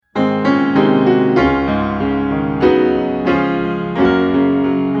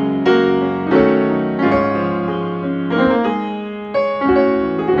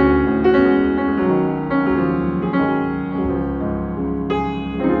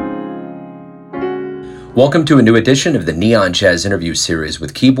Welcome to a new edition of the Neon Jazz interview series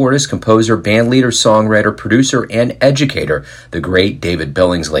with keyboardist, composer, bandleader, songwriter, producer, and educator, the great David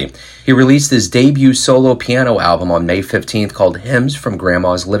Billingsley. He released his debut solo piano album on May 15th called Hymns from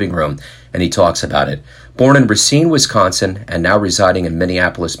Grandma's Living Room, and he talks about it. Born in Racine, Wisconsin, and now residing in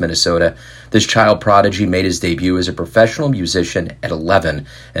Minneapolis, Minnesota, this child prodigy made his debut as a professional musician at 11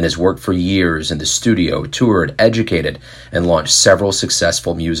 and has worked for years in the studio, toured, educated, and launched several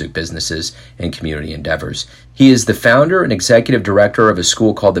successful music businesses and community endeavors. He is the founder and executive director of a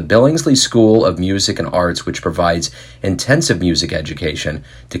school called the Billingsley School of Music and Arts, which provides intensive music education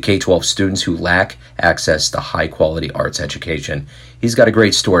to K-12 students who lack access to high-quality arts education. He's got a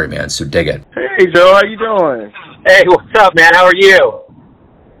great story, man, so dig it. Hey, Joe, how you doing? Hey, what's up, man? How are you?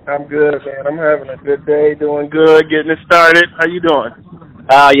 I'm good, man. I'm having a good day, doing good, getting it started. How you doing?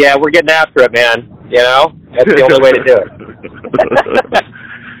 Yeah, we're getting after it, man. You know? That's the only way to do it.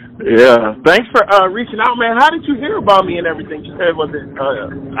 Yeah. Thanks for reaching out, man. How did you hear about me and everything? You said, was it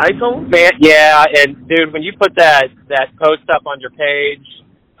iTunes? Man, yeah, and dude, when you put that post up on your page,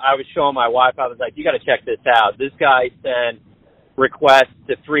 I was showing my wife, I was like, you got to check this out. This guy sent requests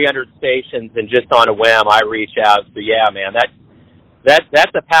to 300 stations, and just on a whim, I reach out. So yeah, man,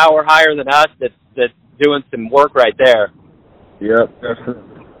 that's a power higher than us that's doing some work right there. Yep,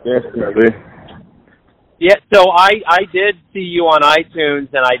 definitely. Yeah, so I did see you on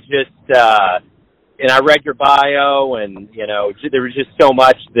iTunes, and I just and I read your bio, and you know there was just so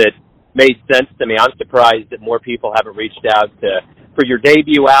much that made sense to me. I'm surprised that more people haven't reached out for your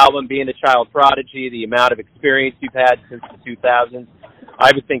debut album, being a child prodigy, the amount of experience you've had since the 2000s.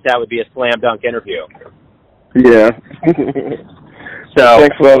 I would think that would be a slam dunk interview. Yeah. So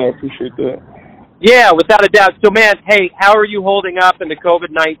thanks a lot. I appreciate that. Yeah, without a doubt. So, man, hey, how are you holding up in the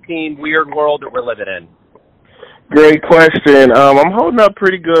COVID-19 weird world that we're living in? Great question. I'm holding up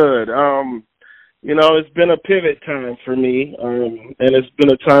pretty good. You know, it's been a pivot time for me, and it's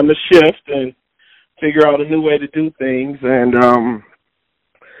been a time to shift and figure out a new way to do things. And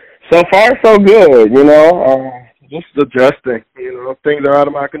so far, so good, you know. Just adjusting, you know. Things are out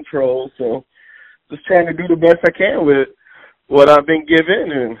of my control, so just trying to do the best I can with what I've been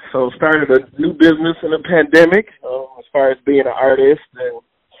given. And so started a new business in the pandemic as far as being an artist and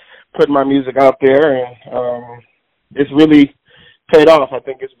putting my music out there. And it's really paid off. I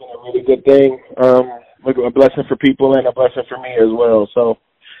think it's been a really good thing, a blessing for people and a blessing for me as well. So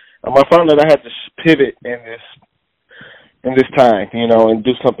I found that I had to pivot in this time, you know, and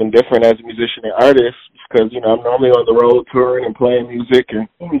do something different as a musician and artist because, you know, I'm normally on the road touring and playing music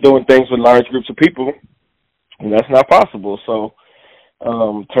and doing things with large groups of people, and that's not possible. So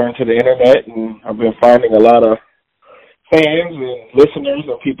turned to the internet, and I've been finding a lot of fans and listeners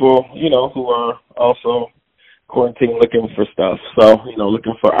and people, you know, who are also quarantine looking for stuff. So, you know,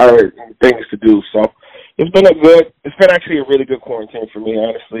 looking for art and things to do. So it's been actually a really good quarantine for me,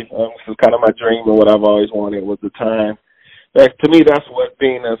 honestly. This is kind of my dream and what I've always wanted was the time. To me, that's what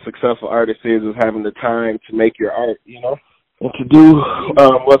being a successful artist is having the time to make your art, you know, and to do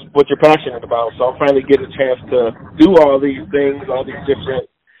what you're passionate about. So I'm finally getting a chance to do all these things, all these different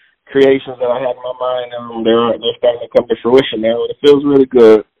creations that I had in my mind. They're starting to come to fruition now, and it feels really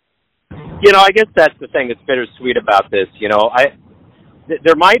good. You know, I guess that's the thing that's bittersweet about this. You know,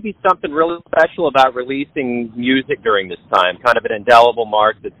 there might be something really special about releasing music during this time, kind of an indelible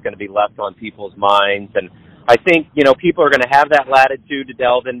mark that's going to be left on people's minds. And I think, you know, people are going to have that latitude to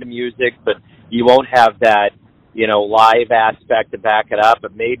delve into music, but you won't have that, you know, live aspect to back it up.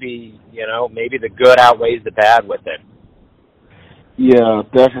 But maybe, you know, maybe the good outweighs the bad with it. Yeah,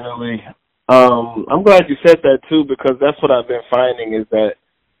 definitely. I'm glad you said that, too, because that's what I've been finding is that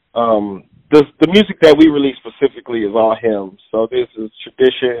the music that we release specifically is all hymns. So this is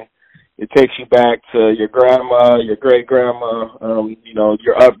tradition. It takes you back to your grandma, your great-grandma, you know,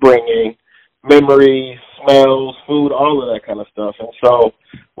 your upbringing, memories, smells, food, all of that kind of stuff. And so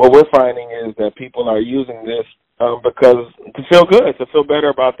what we're finding is that people are using this because to feel good, to feel better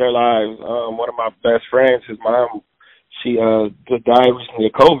about their lives. One of my best friends, his mom, she just died recently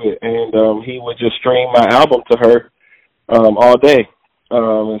of COVID, and he would just stream my album to her all day.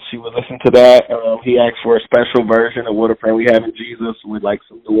 And she would listen to that. He asked for a special version of What a Friend We Have in Jesus with like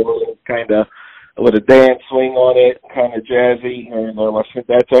some New Orleans kind of, with a dance swing on it, kind of jazzy. And I sent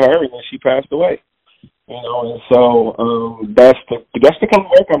that to her, and then she passed away. You know, and so that's the kind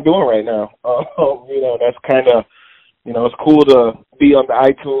of work I'm doing right now. You know, that's kind of, you know, it's cool to be on the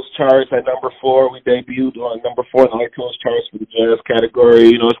iTunes charts at number 4. We debuted on number 4 on the iTunes charts for the jazz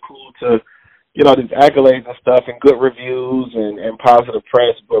category. You know, it's cool to get all these accolades and stuff and good reviews and positive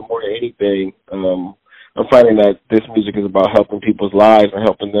press, but more than anything, I'm finding that this music is about helping people's lives and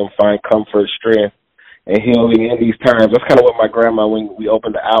helping them find comfort, strength, and healing in these times. That's kind of what my grandma, when we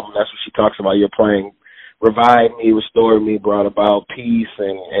opened the album, that's what she talks about. You're playing, revived me, restored me, brought about peace,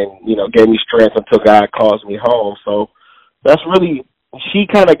 and gave me strength until God calls me home. So that's really, she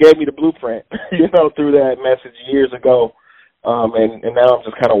kind of gave me the blueprint, through that message years ago. And now I'm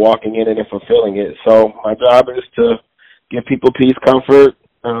just kind of walking in it and fulfilling it. So my job is to give people peace, comfort,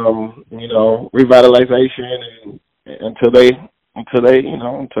 revitalization, and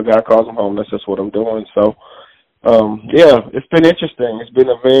until God calls them home. That's just what I'm doing. So, it's been interesting. It's been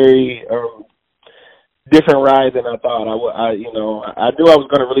a very different ride than I thought. I knew I was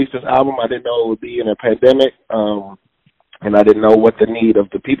going to release this album. I didn't know it would be in a pandemic, and I didn't know what the need of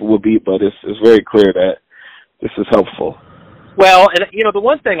the people would be. But it's very clear that this is helpful. Well, and the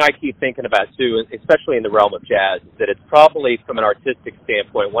one thing I keep thinking about too, especially in the realm of jazz, is that it's probably, from an artistic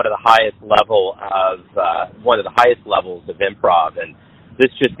standpoint, one of the highest levels of improv, and this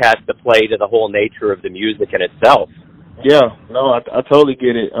just has to play to the whole nature of the music in itself. Yeah, no, I totally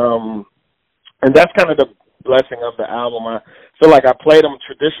get it, and that's kind of the blessing of the album. I feel like I played them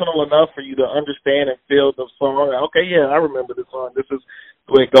traditional enough for you to understand and feel the song. Okay, yeah, I remember this song. This is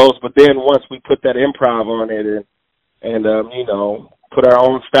the way it goes. But then once we put that improv on it and put our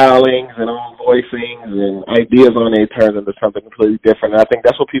own stylings and own voicings and ideas on it, it turns into something completely different. And I think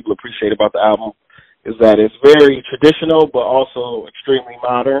that's what people appreciate about the album, is that it's very traditional but also extremely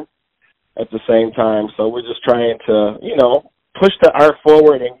modern at the same time. So we're just trying to, push the art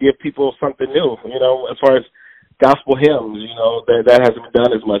forward and give people something new, as far as gospel hymns, that hasn't been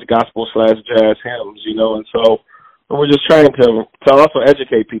done as much, gospel/jazz hymns, and so we're just trying to also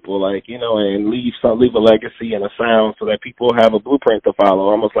educate people, and leave a legacy and a sound so that people have a blueprint to follow,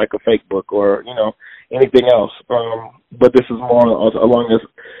 almost like a fake book or, anything else. But this is more along this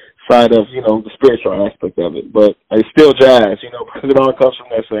side of, the spiritual aspect of it. But it's still jazz, because it all comes from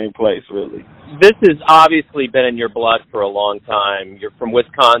that same place, really. This has obviously been in your blood for a long time. You're from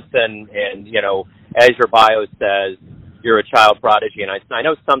Wisconsin, and, as your bio says, you're a child prodigy, and I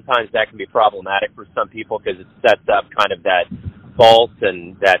know sometimes that can be problematic for some people because it sets up kind of that vault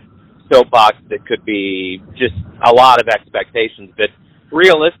and that soapbox that could be just a lot of expectations. But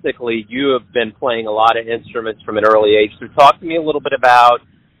realistically, you have been playing a lot of instruments from an early age. So talk to me a little bit about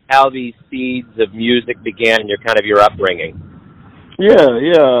how these seeds of music began, your upbringing.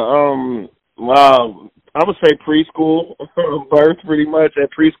 Well, I would say preschool, birth pretty much. At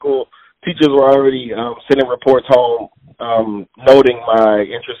preschool, teachers were already sending reports home, noting my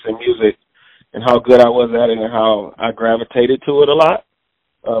interest in music and how good I was at it and how I gravitated to it a lot.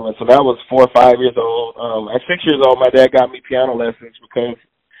 And so that was 4 or 5 years old. At 6 years old, my dad got me piano lessons because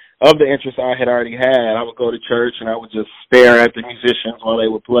of the interest I had already had. I would go to church and I would just stare at the musicians while they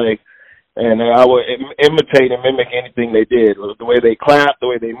would play. And I would imitate and mimic anything they did. The way they clapped, the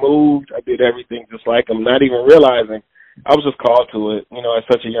way they moved, I did everything just like them, not even realizing I was just called to it,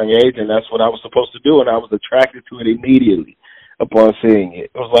 at such a young age, and that's what I was supposed to do, and I was attracted to it immediately upon seeing it.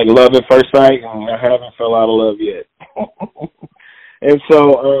 It was like love at first sight, and I haven't fell out of love yet. And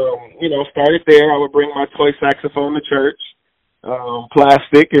so, started there. I would bring my toy saxophone to church,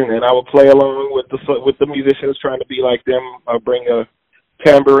 plastic, and I would play along with the musicians trying to be like them. I'd bring a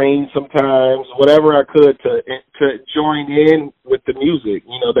tambourine sometimes, whatever I could to join in with the music,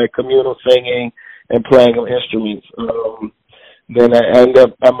 that communal singing and playing of instruments. Then I ended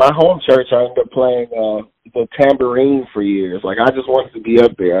up, at my home church, I ended up playing the tambourine for years. I just wanted to be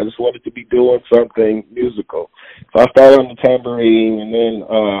up there. I just wanted to be doing something musical. So I started on the tambourine, and then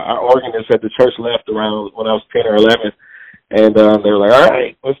our organist at the church left around when I was 10 or 11. And they were like, all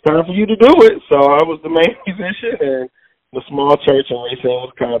right, it's time for you to do it. So I was the main musician, and the small church in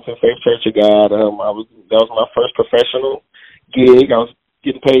Racine, Wisconsin, Faith Church of God. That was my first professional gig. I was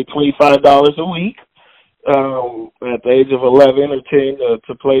getting paid $25 a week at the age of 11 or 10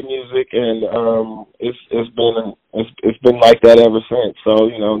 to play music, and it's been like that ever since. So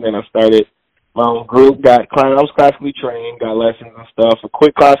then I started my own group. I was classically trained, got lessons and stuff. I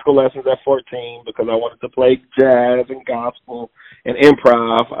quit classical lessons at 14 because I wanted to play jazz and gospel and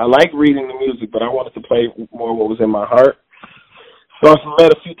improv. I like reading the music, but I wanted to play more what was in my heart. So I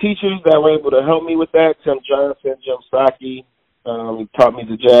met a few teachers that were able to help me with that. Tim Johnson, Jim Saki, taught me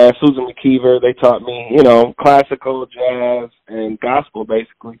the jazz. Susan McKeever, they taught me, classical, jazz, and gospel,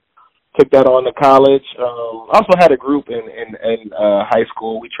 basically. Took that on to college. Also had a group in high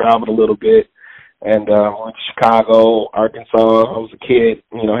school. We traveled a little bit and went to Chicago, Arkansas. I was a kid,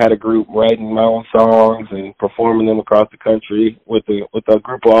 had a group writing my own songs and performing them across the country with a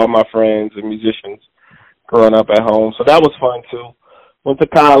group of all my friends and musicians growing up at home. So that was fun, too. Went to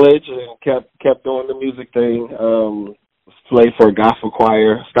college and kept doing the music thing. Played for a gospel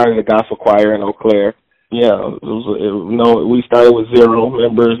choir, started a gospel choir in Eau Claire We started with 0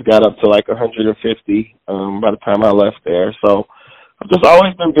 members, got up to like 150 by the time I left there. So I've just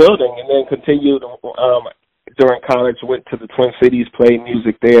always been building, and then continued during college. Went to the Twin Cities, played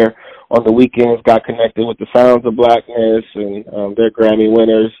music there on the weekends. Got connected with the Sounds of Blackness and their Grammy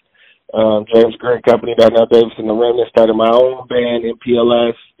winners, James Green Company, Darnell Davis, and the Remnant. Started my own band,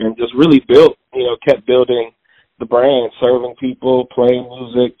 MPLS, and just really built. Kept building the brand, serving people, playing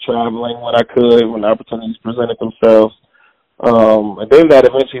music, traveling when I could, when opportunities presented themselves. And then that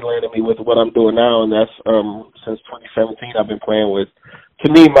eventually landed me with what I'm doing now, and that's since 2017 I've been playing with.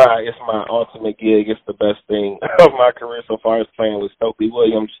 To me, it's my ultimate gig. It's the best thing of my career so far, is playing with Stokely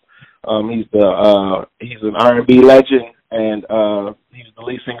Williams. He's an R&B legend, and he's the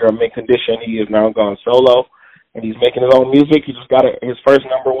lead singer of Mint Condition. He has now gone solo, and he's making his own music. He just got his first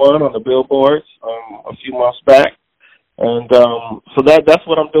 #1 on the Billboards a few months back. And so that's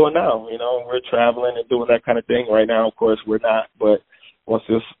what I'm doing now. We're traveling and doing that kind of thing. Right now, of course, we're not. But once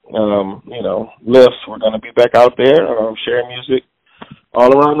this, lifts, we're going to be back out there sharing music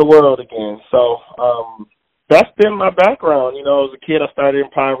all around the world again. So that's been my background. As a kid, I started in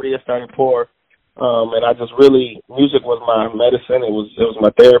poverty. I started poor. And I just really, music was my medicine. It was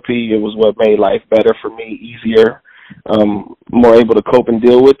my therapy. It was what made life better for me, easier, more able to cope and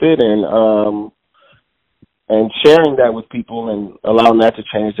deal with it. And sharing that with people and allowing that to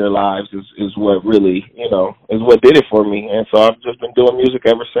change their lives is what really, is what did it for me. And so I've just been doing music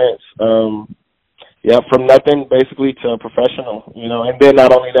ever since. From nothing basically to a professional, and then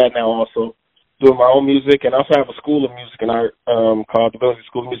not only that, now also doing my own music, and also have a school of music and art called the Billingsley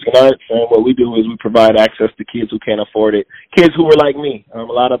School of Music and Arts. And what we do is we provide access to kids who can't afford it, kids who were like me.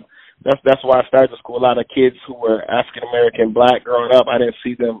 That's why I started the school. A lot of kids who were African American, Black, growing up, I didn't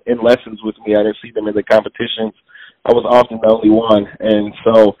see them in lessons with me. I didn't see them in the competitions. I was often the only one, and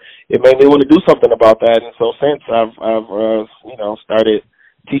so it made me want to do something about that. And so since I've started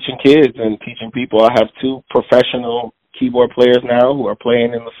teaching kids and teaching people. I have 2 professional keyboard players now who are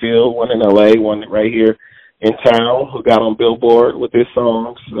playing in the field. One in LA, one right here in town, who got on Billboard with his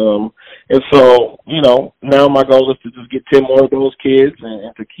songs. And so, now my goal is to just get 10 more of those kids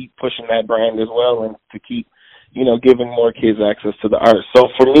and to keep pushing that brand as well, and to keep, giving more kids access to the art. So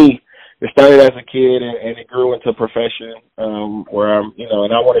for me, it started as a kid and it grew into a profession where I'm,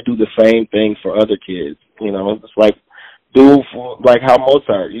 and I want to do the same thing for other kids. It's like how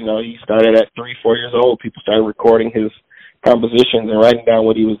Mozart, he started at 3-4 years old. People started recording his compositions and writing down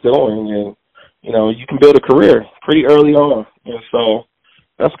what he was doing, and you can build a career pretty early on. And so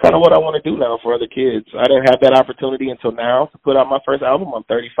that's kind of what I want to do now for other kids. I didn't have that opportunity until now to put out my first album. I'm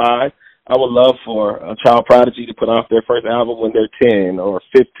 35. I would love for a child prodigy to put out their first album when they're 10 or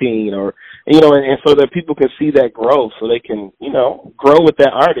 15, or and so that people can see that growth, so they can grow with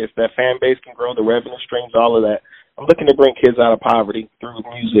that artist, that fan base can grow, the revenue streams, all of that. I'm looking to bring kids out of poverty through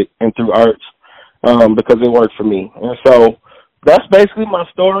music and through arts because it worked for me. And so that's basically my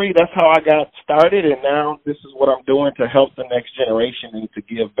story. That's how I got started, and now this is what I'm doing to help the next generation and to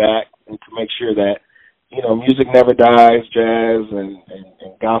give back and to make sure that, music never dies, jazz and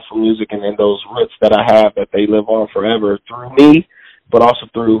gospel music, and then those roots that I have, that they live on forever through me, but also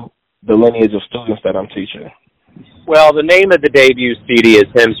through the lineage of students that I'm teaching. Well, the name of the debut CD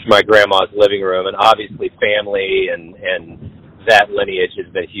is Hymns from My Grandma's Living Room, and obviously family and that lineage has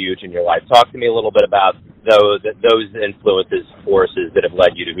been huge in your life. Talk to me a little bit about those influences, forces that have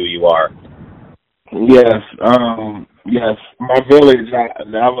led you to who you are. Yes, my village,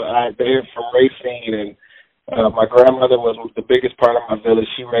 they're from Racine, and my grandmother was the biggest part of my village.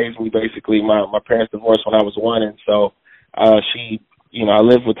 She raised me basically. My parents divorced when I was 1, and so she, I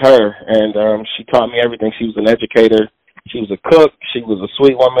lived with her, and she taught me everything. She was an educator. She was a cook. She was a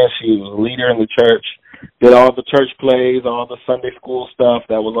sweet woman. She was a leader in the church, did all the church plays, all the Sunday school stuff.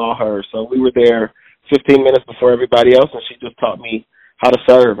 That was all her. So we were there 15 minutes before everybody else, and she just taught me how to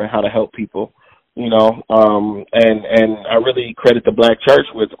serve and how to help people, and I really credit the Black church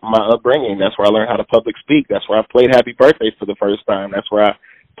with my upbringing. That's where I learned how to public speak. That's where I played Happy Birthday for the first time. That's where I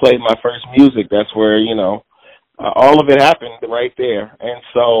played my first music. That's where, all of it happened right there. And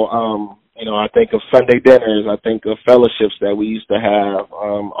so, I think of Sunday dinners. I think of fellowships that we used to have.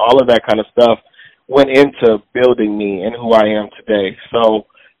 All of that kind of stuff went into building me and who I am today. So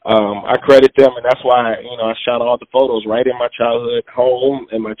I credit them, and that's why, I shot all the photos right in my childhood home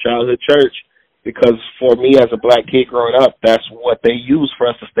and my childhood church, because for me as a Black kid growing up, that's what they used for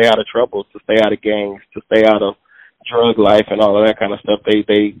us to stay out of trouble, to stay out of gangs, to stay out of drug life and all of that kind of stuff. They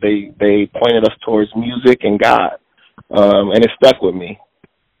pointed us towards music and God, and it stuck with me.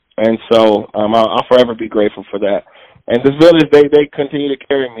 And so I'll forever be grateful for that. And this village, they continue to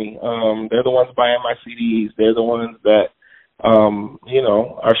carry me. They're the ones buying my CDs. They're the ones that,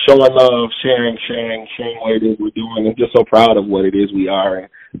 are showing love, sharing what it is we're doing, and just so proud of what it is we are and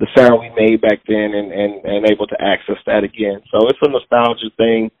the sound we made back then and able to access that again. So it's a nostalgia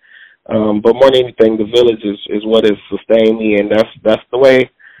thing. But more than anything, the village is what has sustained me, and that's the way.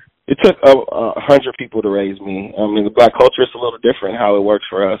 It took 100 people to raise me. I mean, the Black culture is a little different how it works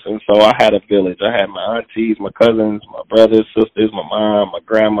for us, and so I had a village. I had my aunties, my cousins, my brothers, sisters, my mom, my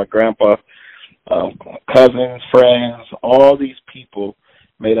grandma, grandpa, cousins, friends. All these people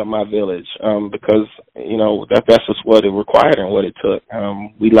made up my village because that's just what it required and what it took.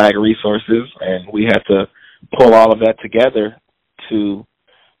 We lacked resources, and we had to pull all of that together to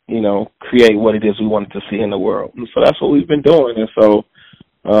create what it is we wanted to see in the world. And so that's what we've been doing. And so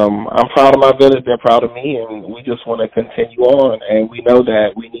I'm proud of my village. They're proud of me, and we just want to continue on. And we know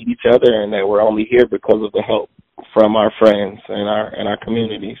that we need each other and that we're only here because of the help from our friends and our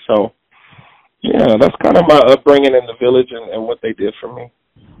community. So, yeah, that's kind of my upbringing in the village and what they did for me.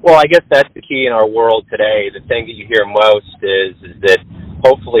 Well, I guess that's the key in our world today. The thing that you hear most is that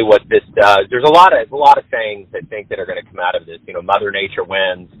hopefully what this does, there's a lot of things I think that are going to come out of this. Mother Nature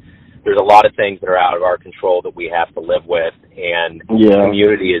wins. There's a lot of things that are out of our control that we have to live with, and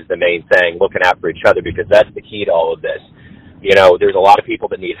community is the main thing, looking after each other, because that's the key to all of this. There's a lot of people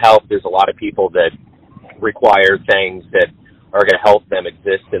that need help. There's a lot of people that require things that are going to help them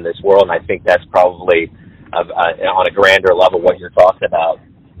exist in this world, and I think that's probably on a grander level what you're talking about.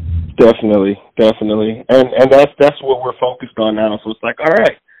 Definitely. And that's what we're focused on now. So it's like, all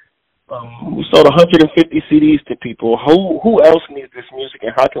right, we sold 150 CDs to people. Who else needs this music,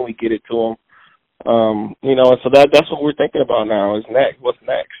 and how can we get it to them? And so that's what we're thinking about now. Is next? What's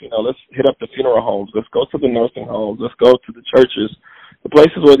next? Let's hit up the funeral homes. Let's go to the nursing homes. Let's go to the churches, the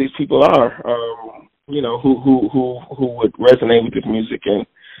places where these people are. Who would resonate with this music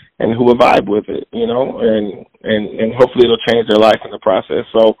and who would vibe with it. And hopefully it'll change their life in the process.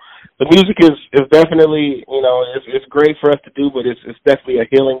 So the music is definitely, it's great for us to do, but it's definitely a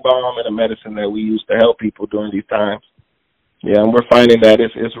healing balm and a medicine that we use to help people during these times. Yeah, and we're finding that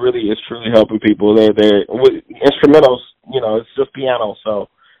it's truly helping people. They're instrumentals, it's just piano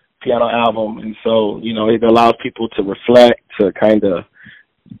album, and so it allows people to reflect, to kind of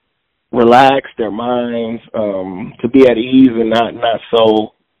relax their minds, to be at ease and not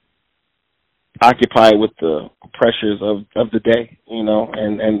so occupied with the pressures of the day, and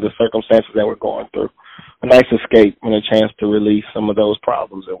the circumstances that we're going through. A nice escape and a chance to release some of those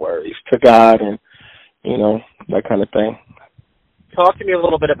problems and worries to God and, that kind of thing. Talk to me a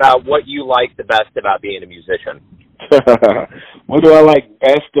little bit about what you like the best about being a musician. What do I like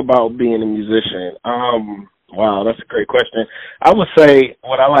best about being a musician? Wow, that's a great question. I would say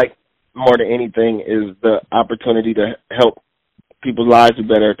what I like more than anything is the opportunity to help people's lives be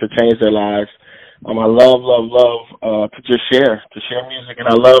better, to change their lives. I love to just share music, and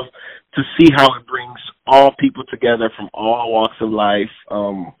I love to see how it brings all people together from all walks of life,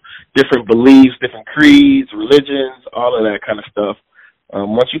 different beliefs, different creeds, religions, all of that kind of stuff.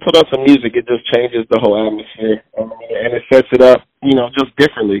 Once you put out some music, it just changes the whole atmosphere, and it sets it up, just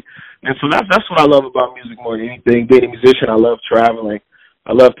differently. And so that's what I love about music more than anything. Being a musician, I love traveling.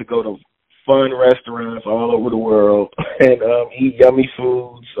 I love to go to fun restaurants all over the world and eat yummy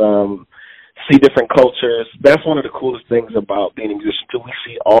foods, see different cultures. That's one of the coolest things about being a musician, too. We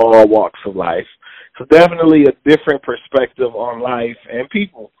see all walks of life. So definitely a different perspective on life and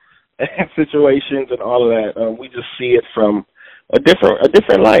people and situations and all of that. We just see it from a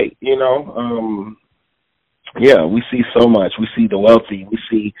different light, Yeah, we see so much. We see the wealthy. We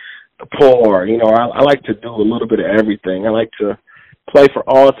see the poor. I like to do a little bit of everything. I like to play for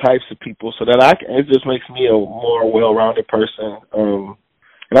all types of people so that it just makes me a more well-rounded person.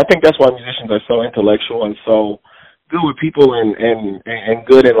 And I think that's why musicians are so intellectual and so good with people and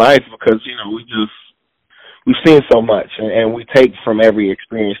good in life, because, we've seen so much and we take from every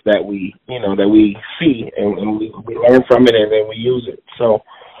experience that we see and we learn from it and then we use it. So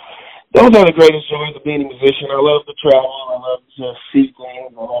those are the greatest joys of being a musician. I love to travel. I love to see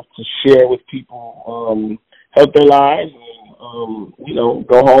things. I love to share with people, help their lives, and,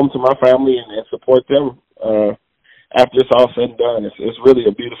 go home to my family and support them after it's all said and done. It's really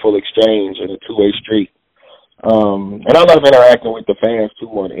a beautiful exchange and a two-way street. And I love interacting with the fans, too,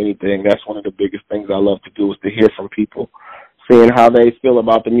 more than anything. That's one of the biggest things I love to do, is to hear from people, seeing how they feel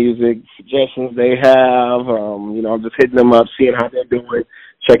about the music, suggestions they have, I'm just hitting them up, seeing how they're doing,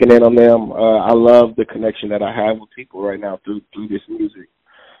 checking in on them. I love the connection that I have with people right now through this music.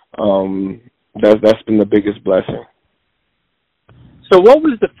 That's been the biggest blessing. So what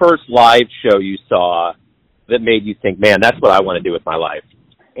was the first live show you saw that made you think, man, that's what I want to do with my life?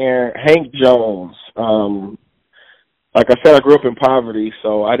 And Hank Jones. Like I said, I grew up in poverty,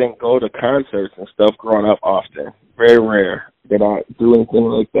 so I didn't go to concerts and stuff growing up often. Very rare that I do anything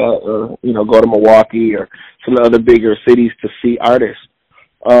like that, or go to Milwaukee or some other bigger cities to see artists.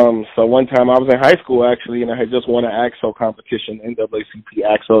 So one time I was in high school actually, and I had just won an AXO competition, NAACP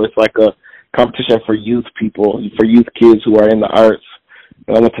AXO. It's like a competition for youth people, for youth kids who are in the arts.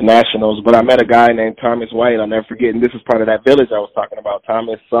 And I went to nationals, but I met a guy named Thomas White. I'll never forget, and this is part of that village I was talking about.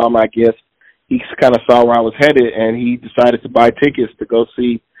 Thomas saw my gift. He kind of saw where I was headed, and he decided to buy tickets to go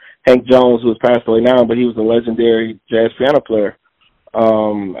see Hank Jones, who has passed away now, but he was a legendary jazz piano player.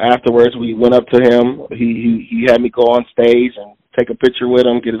 Afterwards, we went up to him. He had me go on stage and take a picture with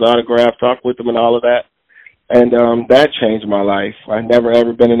him, get his autograph, talk with him, and all of that. And that changed my life. I'd never,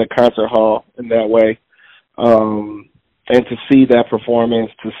 ever been in a concert hall in that way. And to see that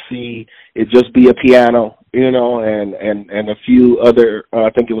performance, to see it just be a piano, and a few other, I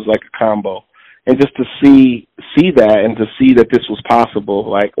think it was like a combo. And just to see that, and to see that this was possible,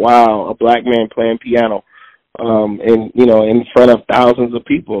 like, wow, a black man playing piano, in front of thousands of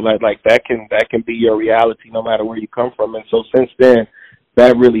people, that can be your reality no matter where you come from. And so since then,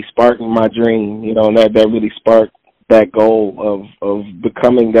 that really sparked my dream, and that really sparked that goal of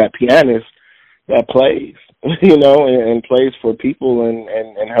becoming that pianist that plays, and plays for people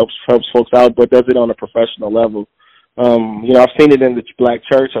and helps folks out, but does it on a professional level. I've seen it in the black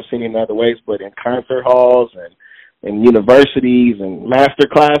church, I've seen it in other ways, but in concert halls and universities and master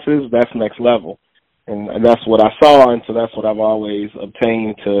classes, that's next level. And that's what I saw, and so that's what I've always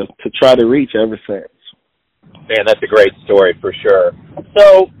obtained to try to reach ever since. Man, that's a great story for sure.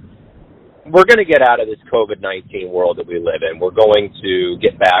 So we're going to get out of this COVID-19 world that we live in. We're going to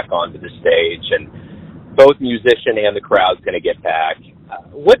get back onto the stage, and both musician and the crowd's going to get back.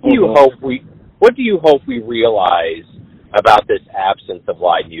 What do you hope we realize about this absence of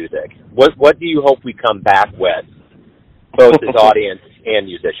live music? What do you hope we come back with, both as audience and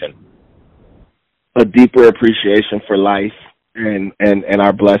musician? A deeper appreciation for life and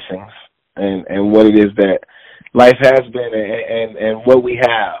our blessings and what it is that life has been and what we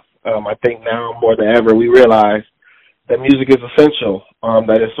have. I think now more than ever we realize that music is essential,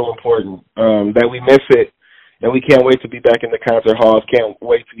 that it's so important, that we miss it, and we can't wait to be back in the concert halls, can't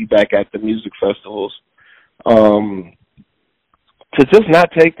wait to be back at the music festivals, to just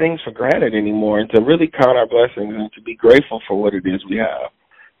not take things for granted anymore, and to really count our blessings and to be grateful for what it is we have.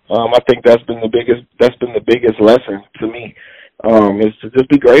 I think that's been the biggest lesson to me, is to just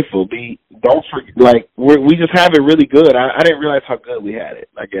be grateful. Don't forget, we just have it really good. I didn't realize how good we had it,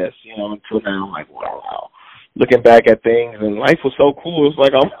 I guess, until now. I'm like, wow. Looking back at things, and life was so cool. It's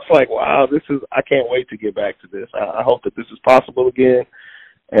like almost like, wow, I can't wait to get back to this. I hope that this is possible again,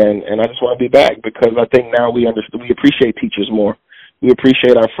 and I just want to be back, because I think now we appreciate teachers more. We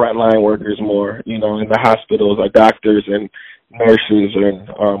appreciate our frontline workers more, in the hospitals, our doctors and nurses, and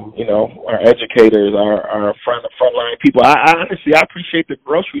our educators, our frontline people. I honestly, I appreciate the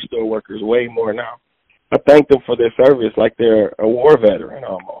grocery store workers way more now. I thank them for their service like they're a war veteran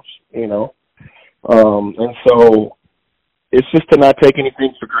almost, and so it's just to not take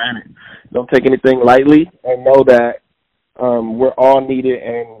anything for granted. Don't take anything lightly, and know that we're all needed,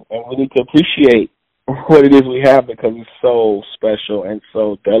 and we need to appreciate what it is we have, because it's so special and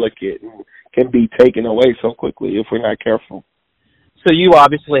so delicate and can be taken away so quickly if we're not careful. So you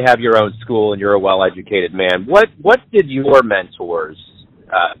obviously have your own school, and you're a well-educated man. What did your mentors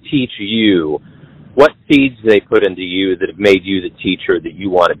teach you? What seeds did they put into you that have made you the teacher that you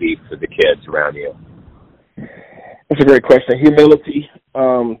want to be for the kids around you? That's a great question. Humility.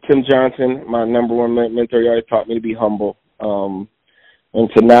 Tim Johnson, my number one mentor, he always taught me to be humble, and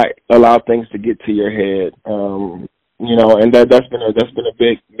to not allow things to get to your head. And that's been a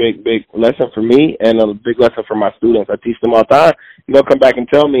big lesson for me, and a big lesson for my students. I teach them all the time. They'll come back and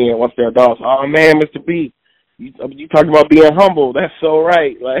tell me, and once they're adults, oh man, Mr. B, you talking about being humble. That's so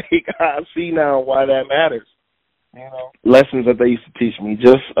right. Like, I see now why that matters. Lessons that they used to teach me,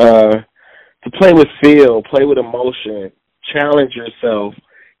 just to play with feel, play with emotion, challenge yourself,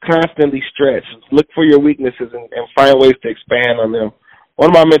 constantly stretch, look for your weaknesses and find ways to expand on them. One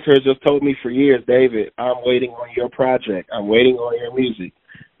of my mentors just told me for years, David, I'm waiting on your project. I'm waiting on your music.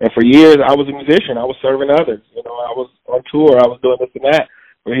 And for years, I was a musician. I was serving others. I was on tour. I was doing this and that.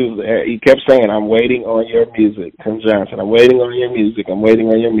 But he kept saying, I'm waiting on your music, Tim Johnson. I'm waiting on your music. I'm waiting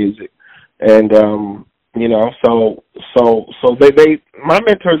on your music. And, so my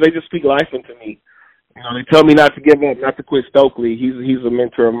mentors, they just speak life into me. They tell me not to give up, not to quit. Stokely, he's a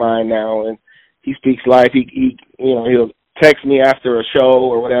mentor of mine now, and he speaks life. He'll text me after a show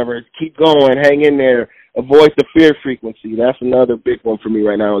or whatever, keep going, hang in there, avoid the fear frequency. That's another big one for me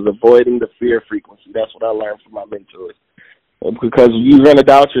right now, is avoiding the fear frequency. That's what I learned from my mentors. Because you're going to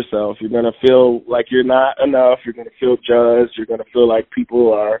doubt yourself. You're going to feel like you're not enough. You're going to feel judged. You're going to feel like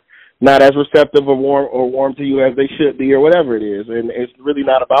people are not as receptive or warm to you as they should be, or whatever it is. And it's really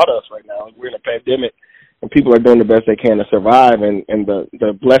not about us right now. We're in a pandemic, and people are doing the best they can to survive. And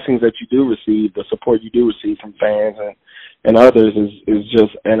the blessings that you do receive, the support you do receive from fans and others is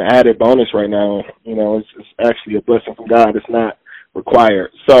just an added bonus right now. You know, it's actually a blessing from God. It's not required.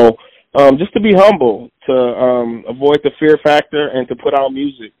 So just to be humble, to avoid the fear factor, and to put out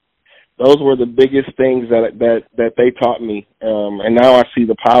music. Those were the biggest things that they taught me. And now I see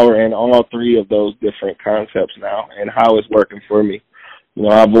the power in all three of those different concepts now, and how it's working for me. You know,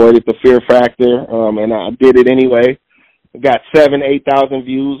 I avoided the fear factor, and I did it anyway. I got 8,000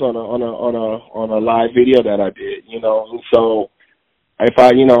 views on a live video that I did, you know. And so if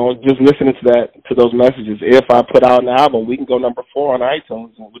I, you know, just listening to those messages, if I put out an album, we can go number 4 on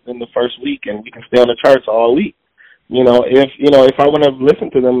iTunes within the first week, and we can stay on the charts all week. You know, if I wouldn't have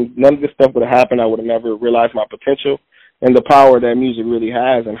listened to them, none of this stuff would have happened. I would have never realized my potential and the power that music really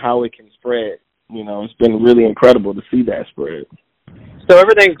has and how it can spread. You know, it's been really incredible to see that spread. So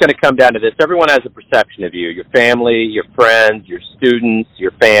everything's going to come down to this. Everyone has a perception of you, your family, your friends, your students,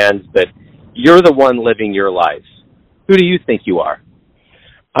 your fans, but you're the one living your life. Who do you think you are?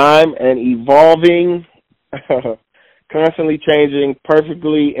 I'm an evolving, constantly changing,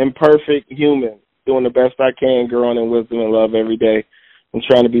 perfectly imperfect human, doing the best I can, growing in wisdom and love every day, and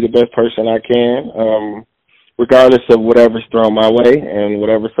trying to be the best person I can, regardless of whatever's thrown my way and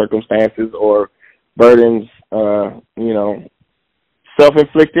whatever circumstances or burdens, you know,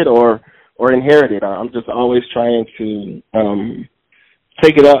 self-inflicted or inherited. I'm just always trying to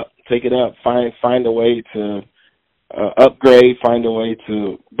take it up, find a way to upgrade, find a way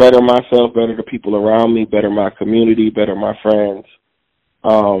to better myself, better the people around me, better my community, better my friends.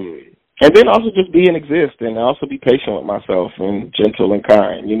 And then also just be and exist, and also be patient with myself and gentle and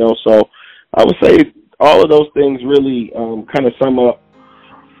kind, you know. So I would say all of those things really kind of sum up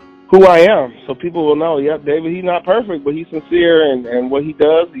who I am. So people will know, yep, David, he's not perfect, but he's sincere, and what he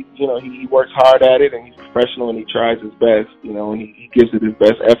does, he works hard at it, and he's professional, and he tries his best, you know, and he gives it his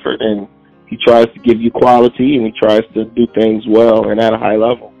best effort, and he tries to give you quality, and he tries to do things well and at a high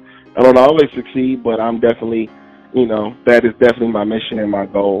level. I don't always succeed, but I'm definitely, you know, that is definitely my mission and my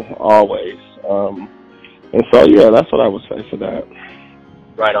goal always. And so, yeah, that's what I would say for that.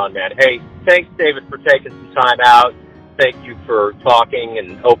 Right on, man. Hey, thanks, David, for taking some time out. Thank you for talking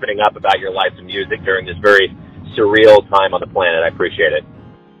and opening up about your life and music during this very surreal time on the planet. I appreciate it.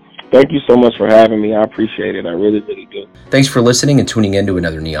 Thank you so much for having me. I appreciate it. I really, really do. Thanks for listening and tuning in to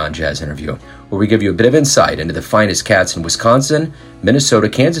another Neon Jazz interview, where we give you a bit of insight into the finest cats in Wisconsin, Minnesota,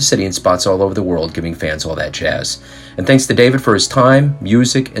 Kansas City, and spots all over the world, giving fans all that jazz. And thanks to David for his time,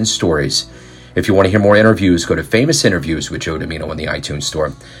 music, and stories. If you want to hear more interviews, go to Famous Interviews with Joe Domino on the iTunes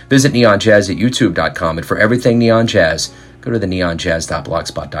Store. Visit neonjazz at youtube.com, and for everything Neon Jazz, go to the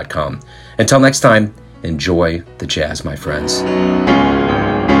neonjazz.blogspot.com. Until next time, enjoy the jazz, my friends.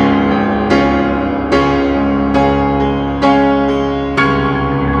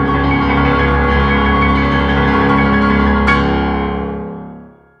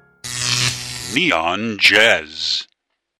 Neon Jazz.